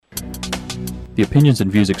The opinions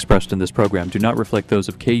and views expressed in this program do not reflect those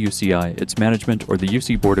of KUCI, its management, or the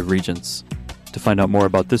UC Board of Regents. To find out more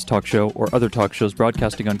about this talk show or other talk shows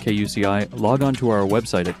broadcasting on KUCI, log on to our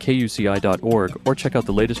website at kuci.org or check out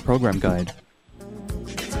the latest program guide.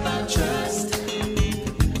 It's about trust.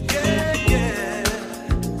 Yeah, yeah.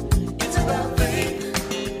 It's about faith.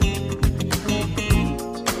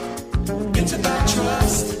 It's about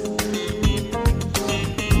trust.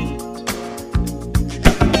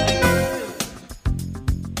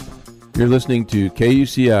 You're listening to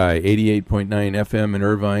KUCI 88.9 FM in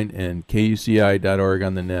Irvine and KUCI.org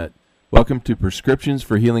on the net. Welcome to Prescriptions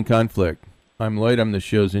for Healing Conflict. I'm Lloyd, I'm the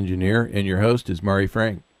show's engineer, and your host is Mari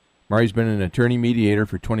Frank. Mari's been an attorney mediator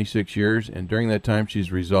for 26 years, and during that time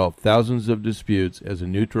she's resolved thousands of disputes as a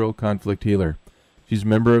neutral conflict healer. She's a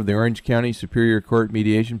member of the Orange County Superior Court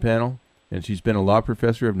Mediation Panel, and she's been a law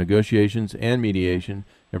professor of negotiations and mediation,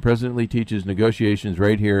 and presently teaches negotiations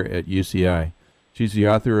right here at UCI. She's the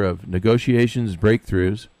author of Negotiations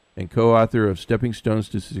Breakthroughs and co-author of Stepping Stones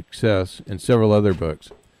to Success and several other books.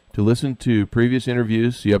 To listen to previous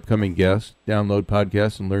interviews, see upcoming guests, download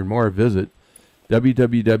podcasts, and learn more, visit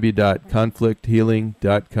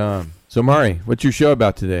www.conflicthealing.com. So, Mari, what's your show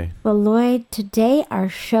about today? Well, Lloyd, today our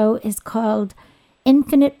show is called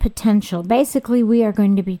Infinite Potential. Basically, we are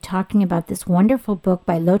going to be talking about this wonderful book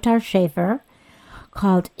by Lothar Schaefer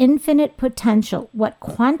called Infinite Potential, What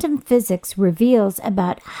Quantum Physics Reveals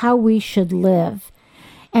About How We Should Live.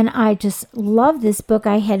 And I just love this book.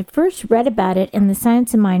 I had first read about it in the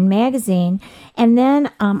Science of Mind magazine, and then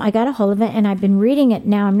I got a hold of it, and I've been reading it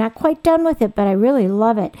now. I'm not quite done with it, but I really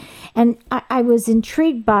love it. And I was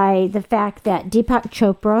intrigued by the fact that Deepak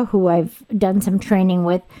Chopra, who I've done some training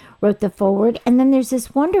with, wrote the foreword. And then there's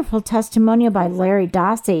this wonderful testimonial by Larry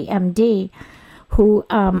Dossey, MD, who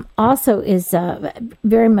also is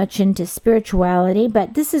very much into spirituality.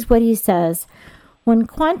 But this is what he says. When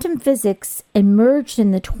quantum physics emerged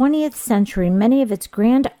in the 20th century, many of its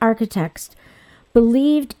grand architects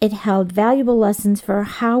believed it held valuable lessons for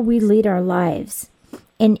how we lead our lives.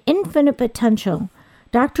 In Infinite Potential,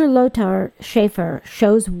 Dr. Lothar Schaefer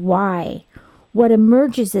shows why. What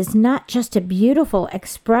emerges is not just a beautiful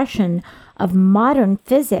expression of modern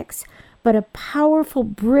physics, but a powerful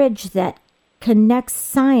bridge that connects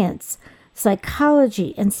science,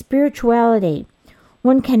 psychology, and spirituality.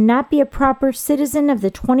 One cannot be a proper citizen of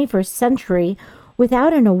the 21st century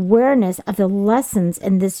without an awareness of the lessons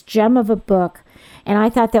in this gem of a book. And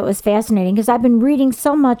I thought that was fascinating because I've been reading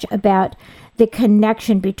so much about the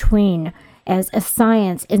connection between as a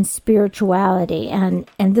science and spirituality. And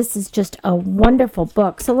this is just a wonderful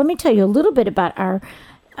book. So let me tell you a little bit about our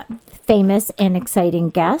famous and exciting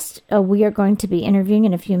guest. We are going to be interviewing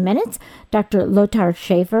in a few minutes Dr. Lothar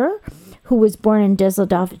Schaefer, who was born in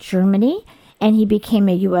Düsseldorf, Germany, and he became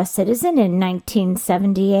a U.S. citizen in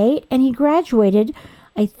 1978, and he graduated,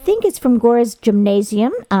 I think it's from Goethe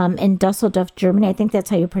Gymnasium in Düsseldorf, Germany. I think that's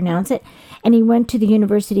how you pronounce it. And he went to the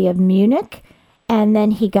University of Munich, and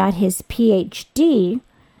then he got his Ph.D.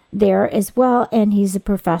 there as well, and he's a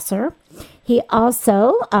professor. He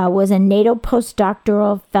also was a NATO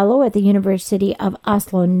postdoctoral fellow at the University of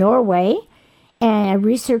Oslo, Norway, and a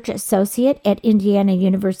research associate at Indiana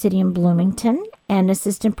University in Bloomington, and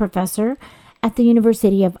assistant professor at the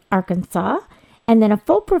University of Arkansas, and then a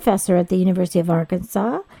full professor at the University of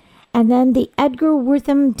Arkansas, and then the Edgar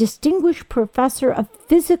Wortham Distinguished Professor of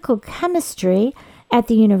Physical Chemistry at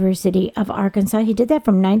the University of Arkansas. He did that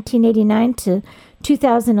from 1989 to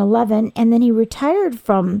 2011, and then he retired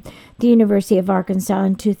from the University of Arkansas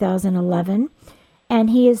in 2011,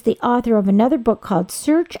 and he is the author of another book called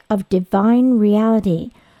Search of Divine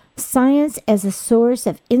Reality, Science as a Source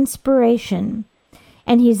of Inspiration,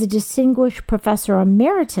 and he's a distinguished professor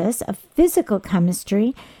emeritus of physical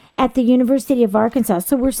chemistry at the University of Arkansas.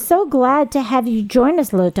 So we're so glad to have you join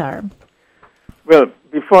us, Lothar. Well,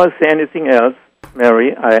 before I say anything else,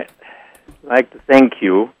 Mary, I'd like to thank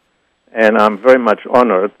you, and I'm very much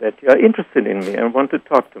honored that you are interested in me and want to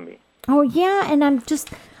talk to me. Oh, yeah, and I'm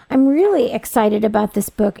really excited about this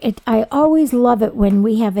book. I always love it when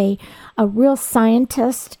we have a real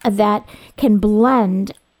scientist that can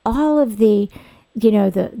blend all of the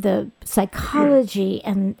psychology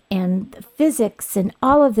and the physics and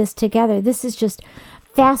all of this together. This is just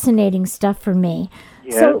fascinating stuff for me.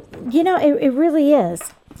 Yes. So, it really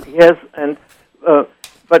is. Yes, and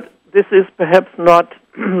but this is perhaps not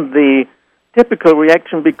the typical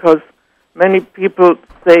reaction, because many people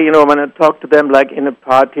say, when I talk to them, like in a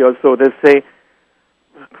party or so, they say,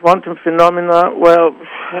 quantum phenomena, well,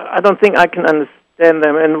 I don't think I can understand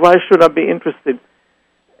them, and why should I be interested?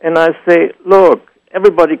 And I say, look,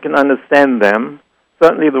 everybody can understand them,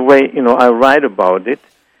 certainly the way, I write about it.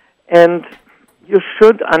 And you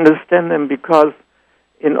should understand them because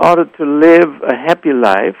in order to live a happy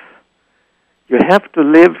life, you have to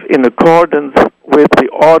live in accordance with the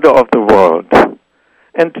order of the world.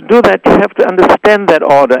 And to do that, you have to understand that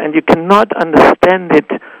order, and you cannot understand it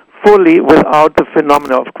fully without the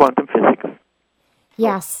phenomena of quantum physics.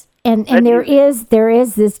 Yes. And there is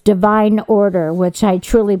this divine order, which I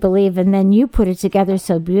truly believe, and then you put it together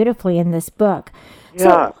so beautifully in this book.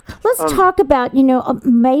 Yeah. So let's talk about,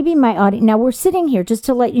 maybe my audience. Now, we're sitting here, just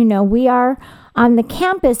to let you know, we are on the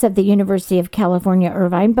campus of the University of California,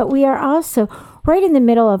 Irvine, but we are also right in the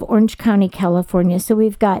middle of Orange County, California. So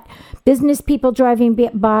we've got business people driving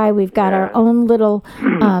by. We've got our own little,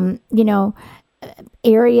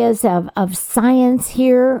 areas of science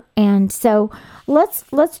here. And so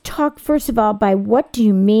let's talk first of all by what do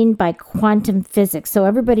you mean by quantum physics, so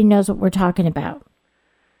everybody knows what we're talking about.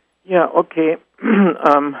 Yeah, okay.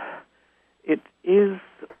 It is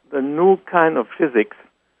the new kind of physics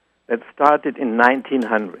that started in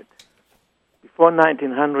 1900. Before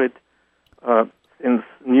 1900, since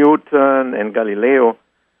Newton and Galileo,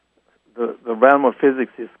 the realm of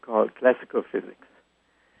physics is called classical physics.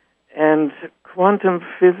 And quantum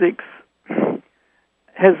physics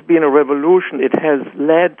has been a revolution. It has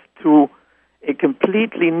led to a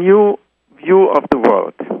completely new view of the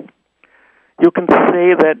world. You can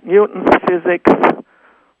say that Newton's physics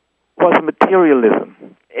was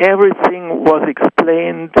materialism. Everything was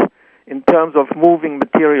explained in terms of moving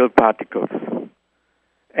material particles.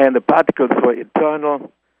 And the particles were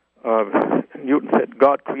eternal. Newton said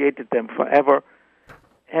God created them forever.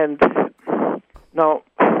 And now,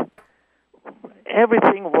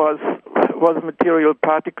 everything was material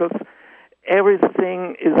particles.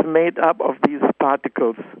 Everything is made up of these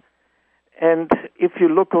particles. And if you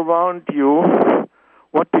look around you,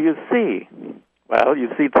 what do you see? Well, you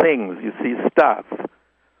see things, you see stuff.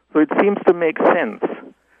 So it seems to make sense.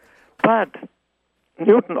 But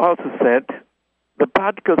Newton also said the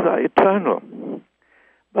particles are eternal.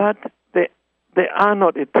 But they are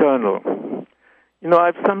not eternal.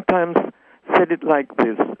 I've sometimes said it like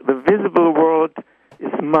this. The visible world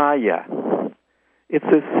is Maya. It's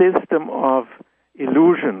a system of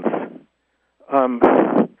illusions.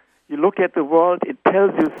 You look at the world, it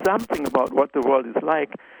tells you something about what the world is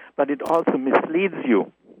like, but it also misleads you.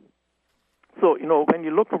 So, when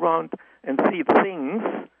you look around and see things,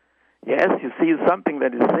 yes, you see something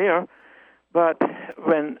that is there, but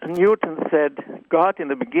when Newton said God in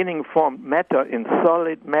the beginning formed matter in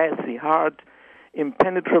solid, massy, hard,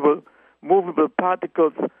 impenetrable, movable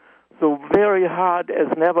particles, so very hard as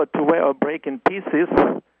never to wear or break in pieces,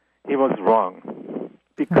 he was wrong.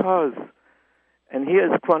 Because, and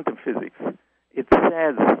here is quantum physics, it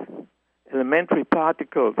says elementary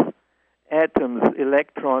particles, atoms,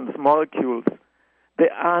 electrons, molecules, they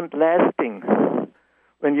aren't lasting.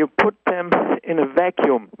 When you put them in a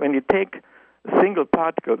vacuum, when you take a single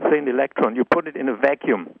particle, say an electron, you put it in a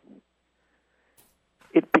vacuum,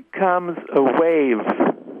 it becomes a wave.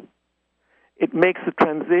 It makes a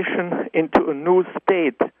transition into a new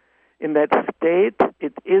state. In that state,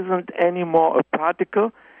 it isn't anymore a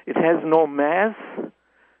particle. It has no mass.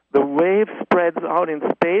 The wave spreads out in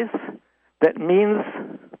space. That means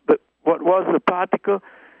that what was the particle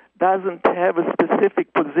doesn't have a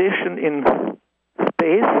specific position in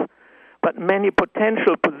space, but many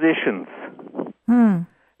potential positions.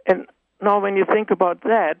 And now when you think about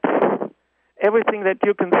that, everything that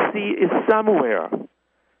you can see is somewhere.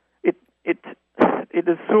 It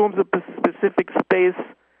assumes a specific space,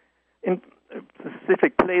 in a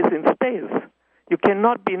specific place in space. You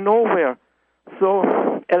cannot be nowhere. So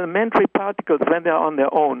elementary particles, when they're on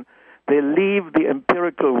their own, they leave the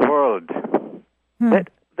empirical world.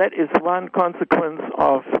 That is one consequence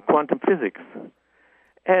of quantum physics.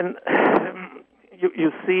 And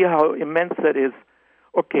you see how immense that is.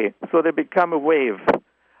 Okay, so they become a wave.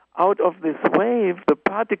 Out of this wave, the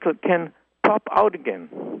particle can pop out again.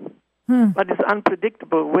 But it's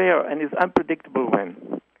unpredictable where and it's unpredictable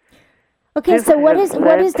when. Okay, This so what has is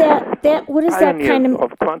led that kind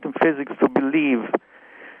of quantum physics to believe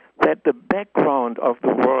that the background of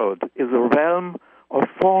the world is a realm of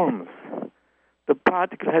forms. The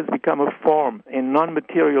particle has become a form, a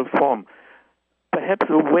non-material form, perhaps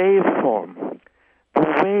a wave form. The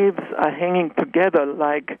waves are hanging together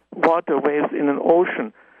like water waves in an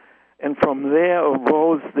ocean, and from there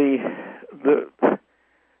arose the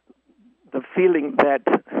feeling that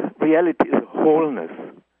reality is wholeness.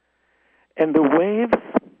 And the waves,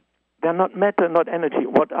 they're not matter, not energy.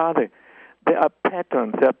 What are they? They are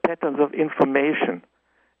patterns. They are patterns of information.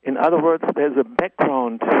 In other words, there's a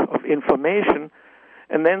background of information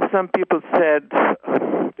And then some people said,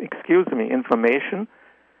 excuse me, information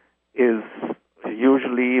is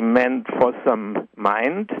usually meant for some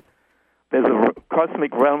mind. There's a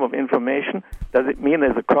cosmic realm of information. Does it mean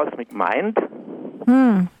there's a cosmic mind?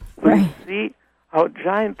 So Right. you see how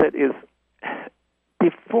giant that is.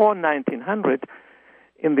 Before 1900,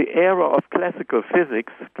 in the era of classical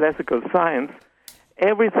physics, classical science,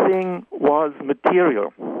 everything was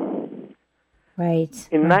material. Right.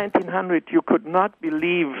 In 1900, you could not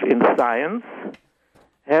believe in science,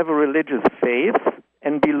 have a religious faith,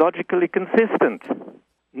 and be logically consistent.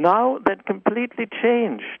 Now that completely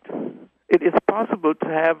changed. It is possible to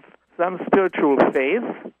have some spiritual faith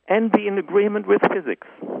and be in agreement with physics.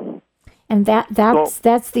 And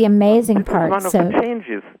that's the amazing This is part. one of So the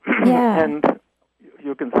changes. Yeah. And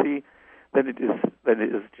you can see that it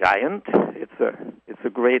is giant. It's a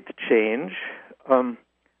great change.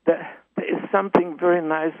 There is something very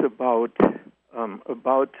nice about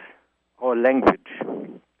our language.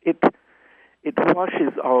 It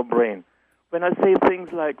washes our brain. When I say things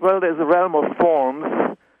like, well, there's a realm of forms,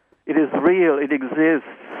 it is real, it exists,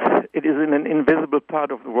 it is in an invisible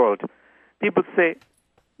part of the world, people say,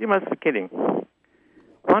 you must be kidding.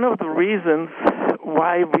 One of the reasons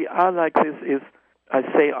why we are like this is, I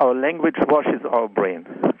say, our language washes our brain.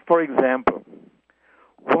 For example,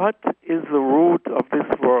 what is the root of this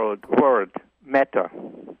word, matter?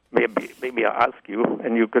 Maybe I ask you,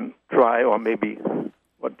 and you can try, or maybe,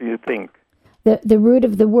 what do you think? the root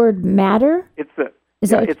of the word matter? It's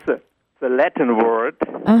Is that- it's a Latin word.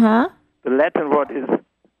 Uh-huh. The Latin word is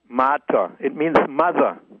mater. It means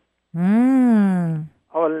mother. Mm.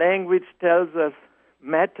 Our language tells us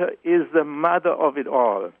matter is the mother of it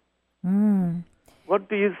all. Mm. What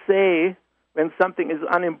do you say when something is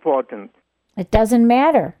unimportant? It doesn't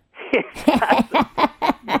matter.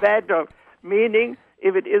 Matter, meaning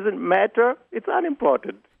if it isn't matter, it's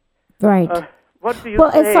unimportant. Right. What do you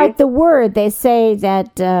Well, say? it's like the word. They say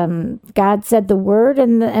that God said the word,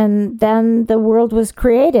 and then the world was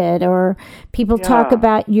created. Or people talk Yeah.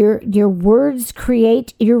 about your words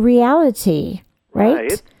create your reality,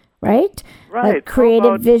 right? Right. Right. Like creative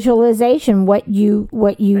How about- visualization. What you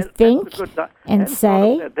think That's a good, and thought of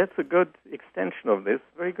say. that. That's a good extension of this.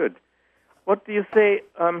 Very good. What do you say?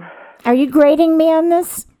 Are you grading me on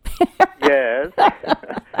this? Yes.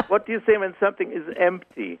 What do you say when something is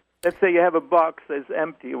empty? Let's say you have a box that's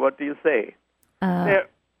empty. What do you say?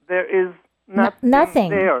 There is nothing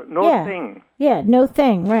there. No Yeah. thing. Yeah. No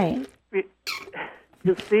thing. Right.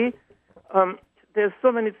 You see, there's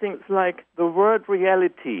so many things like the word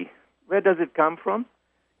reality. Where does it come from?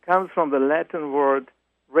 Comes from the Latin word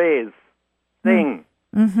res, thing.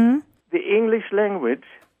 Mm-hmm. The English language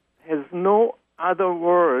has no other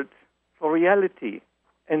word for reality.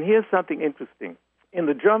 And here's something interesting. In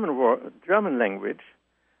the German language,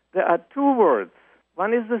 there are two words.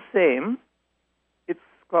 One is the same. It's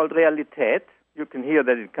called Realität. You can hear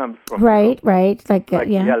that it comes from Right. Right. Like yeah.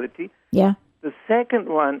 reality. Yeah. The second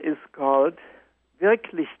one is called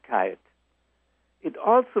Wirklichkeit. It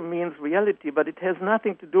also means reality, but it has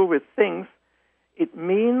nothing to do with things. It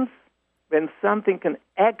means when something can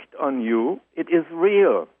act on you, it is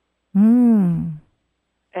real. Mm.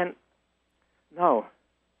 And now,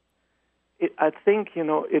 I think,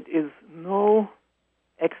 it is no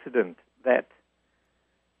accident that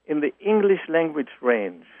in the English language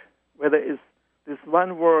range, where there is this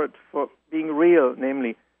one word for being real,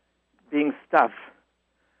 namely being stuff,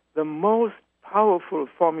 the most powerful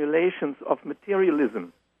formulations of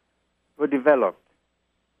materialism were developed.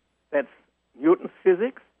 That's Newton's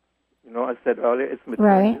physics. I said earlier it's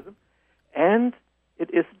materialism. And it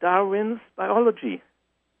is Darwin's biology.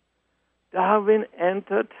 Darwin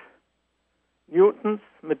entered Newton's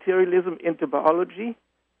materialism into biology,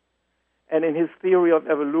 and in his theory of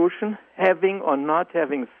evolution, having or not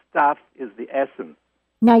having stuff is the essence.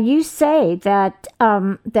 Now you say that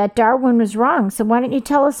that Darwin was wrong. So why don't you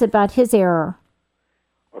tell us about his error?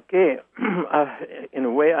 Okay, in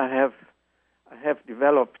a way, I have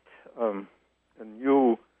developed a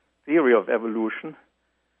new theory of evolution.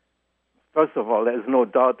 First of all, there is no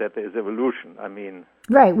doubt that there is evolution. I mean,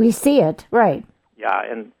 Right, we see it. Right. yeah,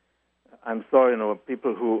 and I'm sorry,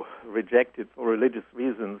 people who reject it for religious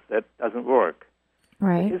reasons, that doesn't work.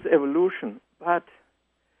 Right. It is evolution, but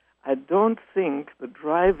I don't think the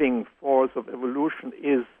driving force of evolution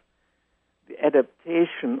is the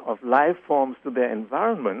adaptation of life forms to their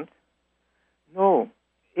environment. No,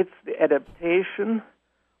 it's the adaptation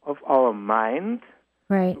of our mind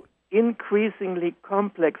Right. to increasingly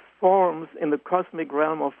complex forms in the cosmic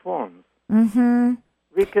realm of forms. Mm-hmm.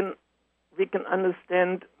 We can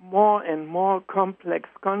understand more and more complex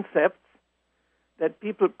concepts that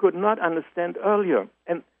people could not understand earlier.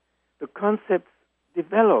 And the concepts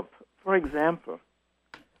develop. For example,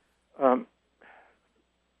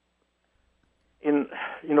 in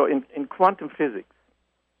quantum physics,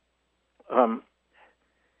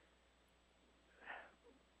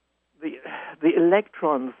 the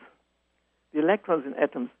electrons in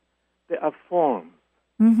atoms, they are forms.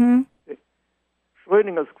 Mm-hmm.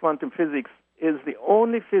 Schrödinger's quantum physics is the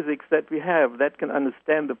only physics that we have that can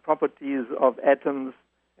understand the properties of atoms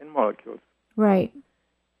and molecules. Right.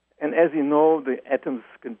 And as you know, the atoms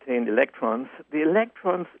contain electrons. The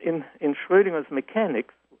electrons in Schrödinger's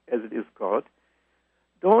mechanics, as it is called,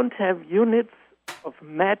 don't have units of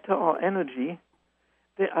matter or energy.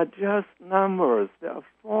 They are just numbers. They are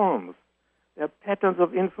forms. They are patterns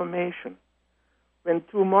of information. When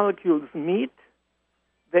two molecules meet,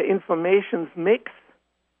 their informations mix,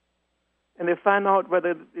 and they find out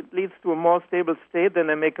whether it leads to a more stable state, then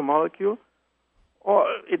they make a molecule, or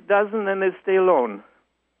it doesn't, and they stay alone.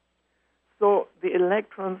 So the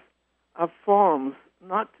electrons are forms,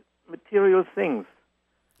 not material things.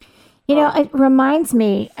 You know, it reminds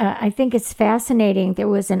me, I think it's fascinating. There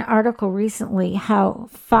was an article recently how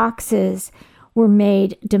foxes were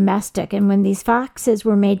made domestic. And when these foxes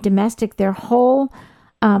were made domestic, their whole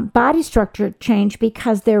body structure changed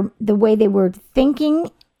because the way they were thinking,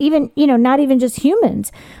 even, not even just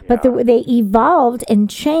humans, but they evolved and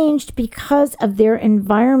changed because of their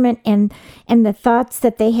environment and the thoughts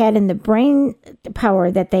that they had and the brain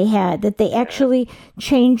power that they had, that they actually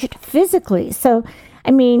changed physically. So, I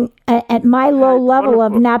mean, at my low level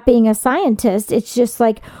wonderful. of not being a scientist, it's just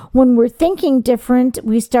like when we're thinking different,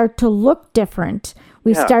 we start to look different.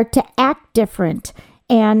 We start to act different.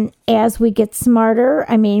 And as we get smarter,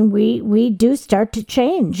 I mean, we do start to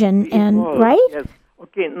change. And right? Yes.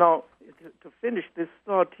 Okay, now, to finish this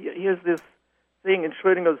thought, here's this thing in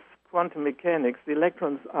Schrödinger's quantum mechanics. The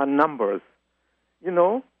electrons are numbers. You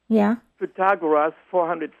know? Yeah. Pythagoras,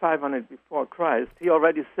 400, 500 before Christ, he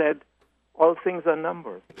already said, all things are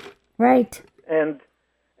numbers. Right. And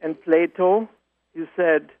Plato, he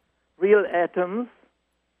said, real atoms,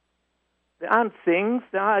 they aren't things,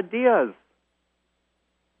 they are ideas.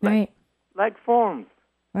 Right. Like forms.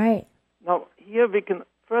 Right. Now, here we can,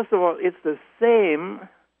 first of all, it's the same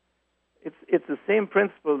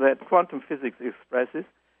principle that quantum physics expresses.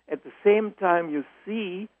 At the same time, you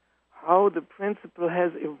see how the principle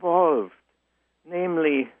has evolved.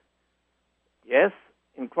 Namely, yes,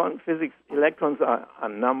 in quantum physics, electrons are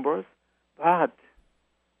numbers, but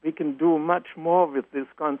we can do much more with this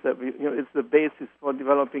concept. It's the basis for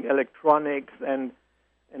developing electronics and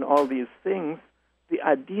all these things. The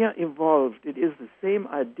idea evolved. It is the same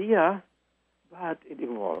idea, but it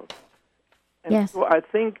evolved. And Yes. so I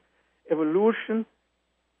think evolution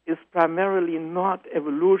is primarily not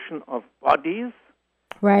evolution of bodies,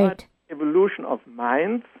 Right. but evolution of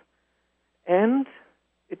minds, and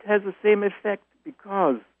it has the same effect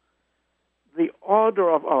because the order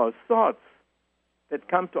of our thoughts that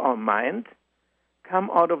come to our mind come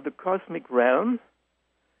out of the cosmic realm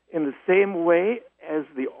in the same way as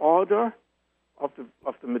the order of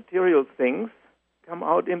the material things come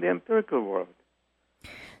out in the empirical world.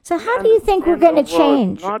 So how do you think we're going to Understand the world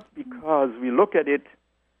change? Not because we look at it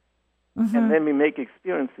and then we make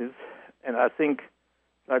experiences, and I think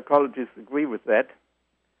psychologists agree with that,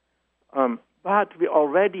 but we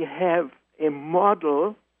already have a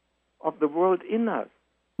model of the world in us.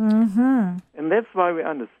 Mm-hmm. And that's why we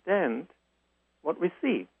understand what we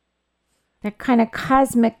see. That kind of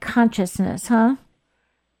cosmic consciousness, huh?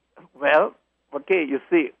 Well, okay, you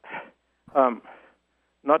see,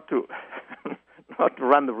 not to not to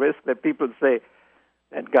run the risk that people say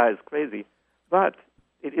that guy is crazy, but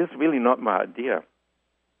it is really not my idea.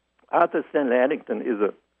 Arthur Stanley Eddington is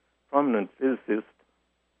a prominent physicist,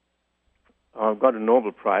 got a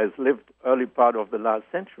Nobel Prize, lived early part of the last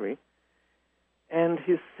century, and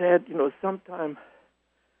he said, sometime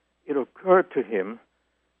it occurred to him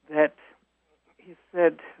that, he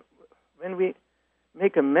said, when we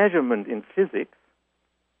make a measurement in physics,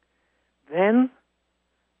 then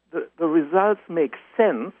the results make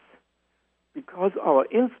sense because our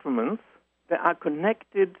instruments, they are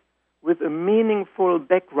connected with a meaningful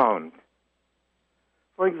background.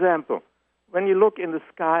 For example, when you look in the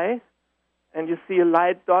sky and you see a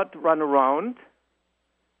light dot run around,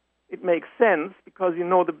 it makes sense because you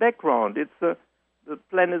know the background. It's the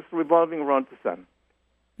planets revolving around the sun.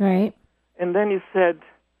 Right. And then he said,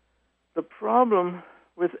 the problem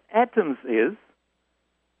with atoms is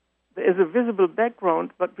there is a visible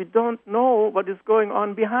background, but we don't know what is going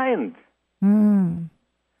on behind. Mm.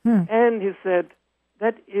 And he said,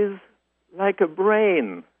 that is like a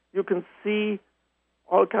brain. You can see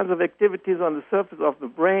all kinds of activities on the surface of the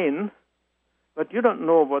brain, but you don't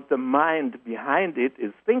know what the mind behind it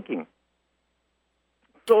is thinking.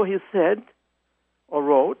 So he said, or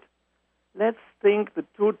wrote, let's think the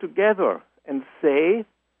two together and say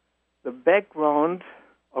the background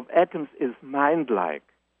of atoms is mind-like.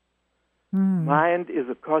 Mind is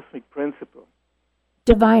a cosmic principle.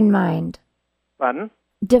 Divine mind. Pardon?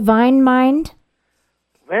 Divine mind?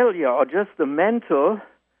 Well, yeah, or just the mental,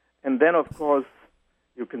 and then, of course,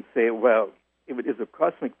 you can say, well, if it is a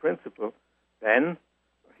cosmic principle, then,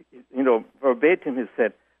 verbatim he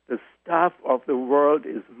said, the stuff of the world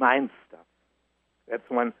is mind stuff. That's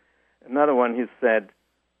one. Another one, he said,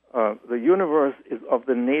 the universe is of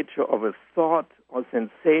the nature of a thought or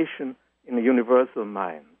sensation in a universal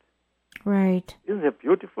mind. Right. Isn't that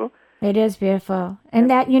beautiful? It is beautiful. And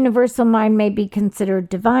that universal mind may be considered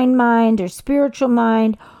divine mind or spiritual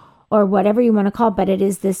mind or whatever you want to call it, but it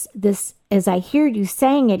is this as I hear you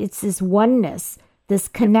saying it, it's this oneness, this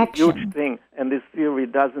connection. It's a huge thing. And this theory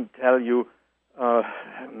doesn't tell you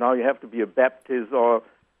now you have to be a Baptist or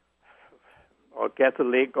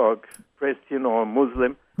Catholic or Christian or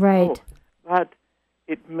Muslim. Right. No, but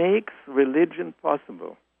it makes religion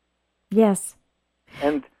possible. Yes.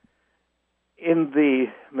 And in the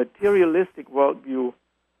materialistic worldview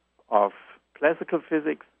of classical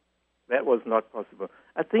physics, that was not possible.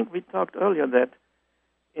 I think we talked earlier that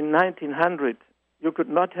in 1900, you could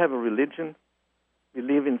not have a religion,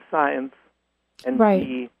 believe in science, and Right.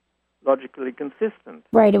 be logically consistent.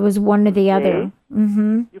 Right. It was one or the other. Today,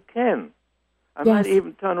 Mm-hmm. You can. I Yes. might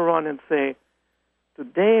even turn around and say,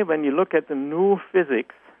 today when you look at the new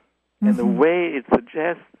physics and the way it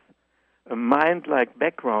suggests a mind-like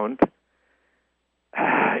background,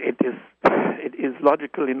 it is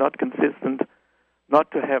logically not consistent not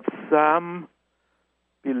to have some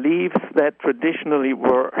beliefs that traditionally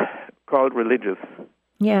were called religious.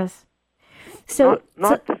 Yes. So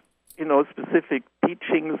Not specific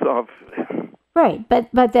teachings of right, but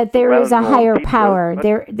that there is a well-known higher people, power. but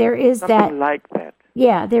There is something that. like that.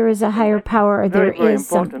 Yeah, there is a higher power. Or Very, there very is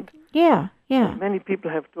some. important. Yeah. Yeah. Many people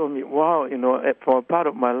have told me, wow, for a part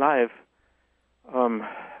of my life,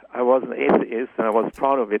 I was an atheist and I was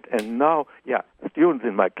proud of it. And now, students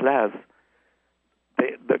in my class,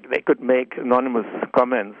 they could make anonymous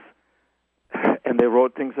comments, and they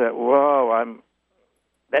wrote things that, wow,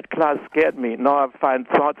 that class scared me. Now I find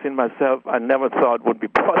thoughts in myself I never thought would be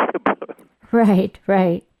possible. Right.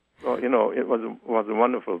 Right. So, it was a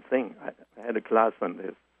wonderful thing. I had a class on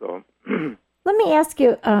this. So, Let me ask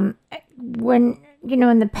you, when,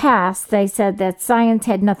 in the past, they said that science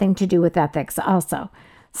had nothing to do with ethics also.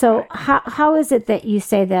 So how is it that you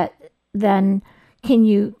say that then? Can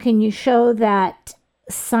you show that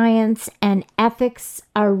science and ethics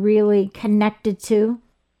are really connected to?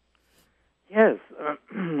 yes,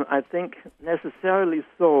 I think necessarily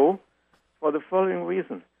so for the following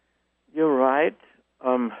reason. You're right.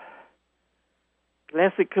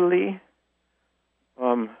 Classically,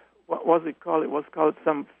 what was it called? It was called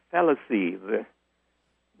some fallacy. It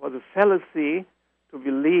was a fallacy to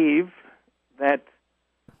believe that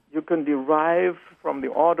you can derive from the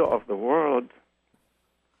order of the world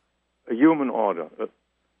a human order,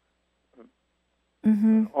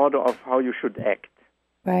 an order of how you should act.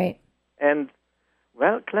 Right. And,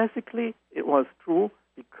 classically, it was true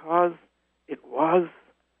because it was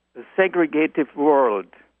a segregative world.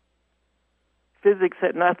 Physics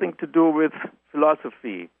had nothing to do with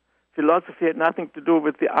philosophy. Philosophy had nothing to do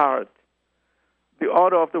with the art. The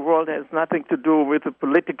order of the world has nothing to do with the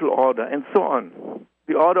political order, and so on.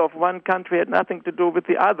 The order of one country had nothing to do with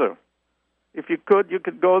the other. If you could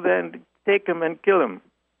go there and take them and kill them.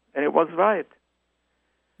 And it was right.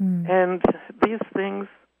 And these things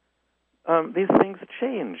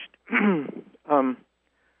changed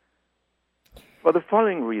for the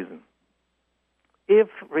following reason. If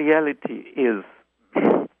reality is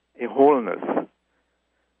a wholeness,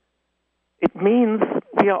 it means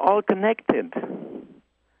we are all connected.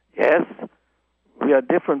 Yes, we are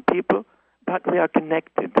different people, but we are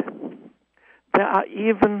connected. There are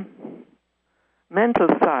even mental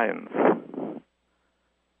science,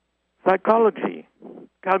 psychology.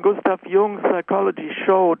 Carl Gustav Jung's psychology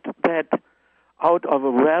showed that out of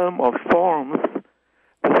a realm of forms,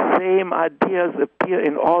 the same ideas appear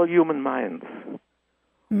in all human minds.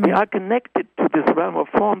 We are connected to this realm of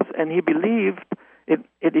forms, and he believed it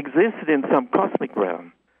existed in some cosmic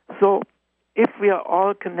realm. So if we are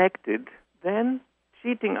all connected, then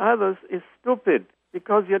cheating others is stupid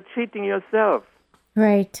because you're cheating yourself.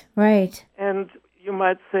 Right. Right. And you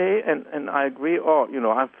might say, and I agree,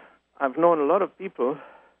 I've known a lot of people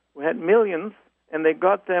who had millions and they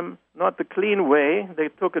got them not the clean way. They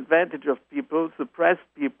took advantage of people, suppressed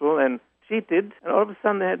people, and cheated, and all of a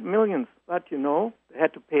sudden they had millions. But, they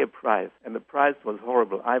had to pay a price, and the price was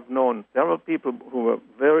horrible. I've known several people who were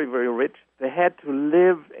very, very rich. They had to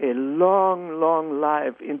live a long, long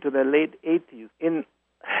life into their late 80s in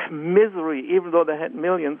misery, even though they had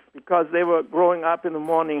millions, because they were growing up in the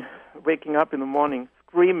morning, waking up in the morning,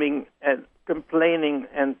 screaming and complaining,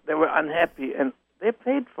 and they were unhappy, and they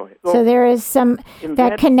paid for it. So there is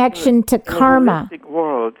that connection to karma. In a holistic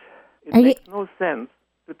world, it makes no sense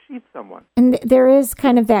to cheat someone. And there is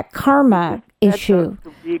kind of that karma issue.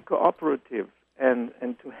 To be cooperative and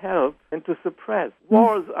to help and to suppress.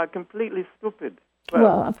 Wars are completely stupid.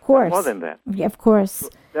 Well, of course. More than that. Yeah, of course. So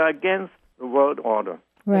they're against the world order.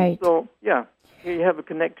 Right. And so, here you have a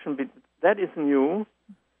connection. That is new.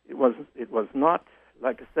 It was not,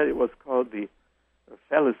 like I said, it was called the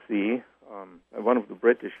fallacy by one of the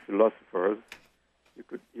British philosophers.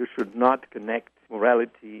 You should not connect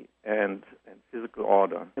morality and physical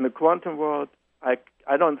order. In the quantum world, I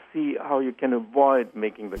don't see how you can avoid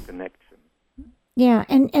making the connection. Yeah,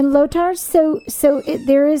 and Lothar, so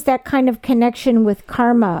there is that kind of connection with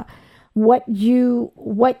karma. What you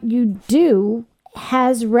do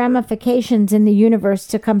has ramifications in the universe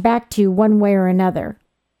to come back to you one way or another.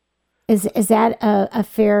 Is that a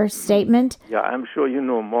fair statement? Yeah, I'm sure you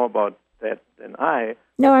know more about that than I.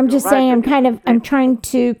 No, I'm just saying I'm trying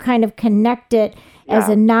to kind of connect it as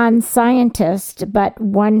a non-scientist, but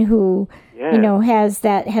one who has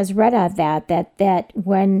read of that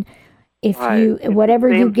when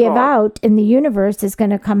whatever you give out in the universe is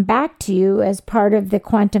going to come back to you as part of the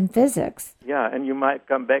quantum physics. Yeah, and you might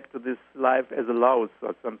come back to this life as a louse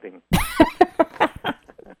or something.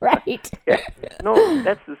 Right. No,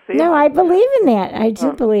 that's the same. No, I believe in that. I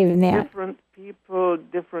do believe in that. Different people,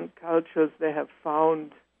 different cultures, they have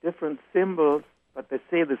found different symbols, but they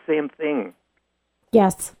say the same thing.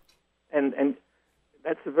 Yes. And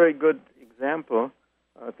that's a very good example.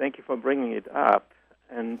 Thank you for bringing it up.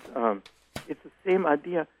 And it's the same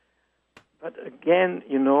idea. But again,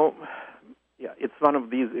 it's one of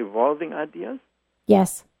these evolving ideas.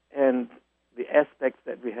 Yes. And the aspects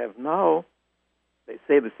that we have now, they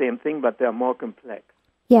say the same thing, but they're more complex.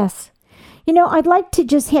 Yes. I'd like to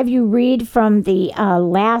just have you read from the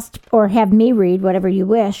last, or have me read, whatever you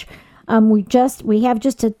wish. We have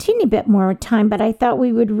just a teeny bit more time, but I thought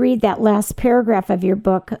we would read that last paragraph of your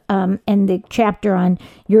book and the chapter on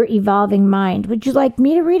your evolving mind. Would you like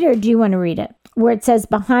me to read it, or do you want to read it? Where it says,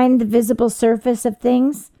 behind the visible surface of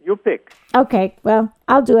things? You pick. Okay, well,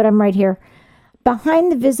 I'll do it. I'm right here.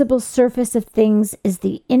 Behind the visible surface of things is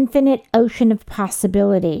the infinite ocean of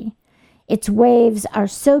possibility. Its waves are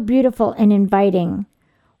so beautiful and inviting.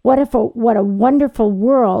 What a wonderful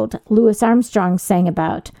world Louis Armstrong sang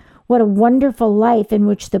about. What a wonderful life in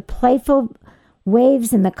which the playful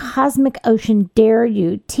waves in the cosmic ocean dare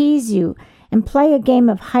you, tease you, and play a game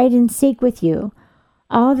of hide and seek with you,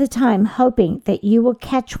 all the time hoping that you will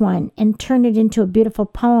catch one and turn it into a beautiful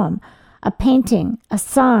poem, a painting, a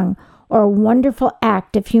song, or a wonderful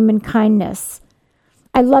act of human kindness.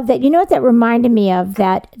 I love that. You know what that reminded me of?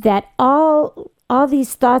 That all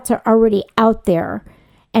these thoughts are already out there,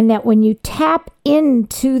 and that when you tap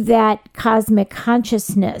into that cosmic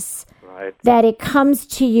consciousness, right, that it comes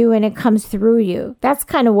to you and it comes through you. That's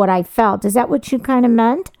kind of what I felt. Is that what you kind of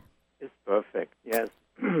meant? It's perfect. Yes.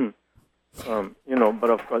 But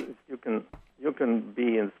of course you can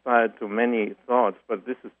be inspired to many thoughts, but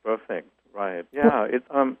this is perfect. Right. Yeah.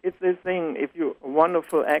 It's this thing. If a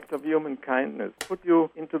wonderful act of human kindness put you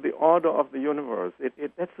into the order of the universe,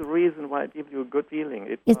 that's the reason why it gives you a good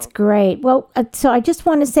feeling. It's great. Well, so I just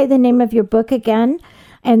want to say the name of your book again,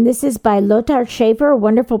 and this is by Lothar Schaefer, a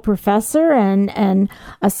wonderful professor and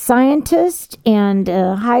a scientist and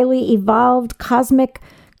a highly evolved cosmic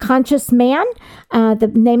conscious man. The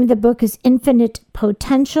name of the book is Infinite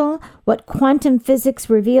Potential: What Quantum Physics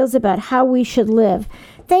Reveals About How We Should Live.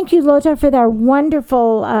 Thank you, Lothar, for that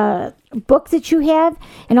wonderful book that you have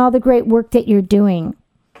and all the great work that you're doing.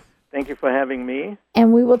 Thank you for having me.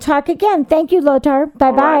 And we will talk again. Thank you, Lothar.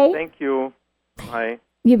 Bye-bye. Right, thank you. Bye.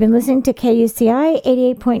 You've been listening to KUCI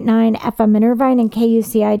 88.9 FM in Irvine and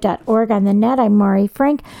KUCI.org on the net. I'm Mari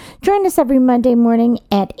Frank. Join us every Monday morning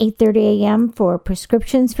at 8:30 a.m. for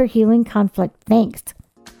Prescriptions for Healing Conflict. Thanks.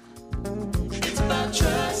 It's about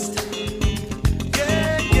trust.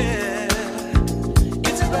 Yeah.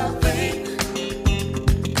 It's about faith.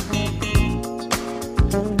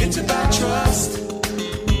 It's about trust.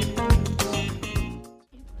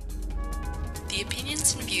 The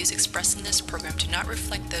opinions and views expressed in this program do not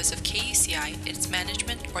reflect those of KUCI, its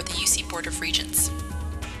management, or the UC Board of Regents.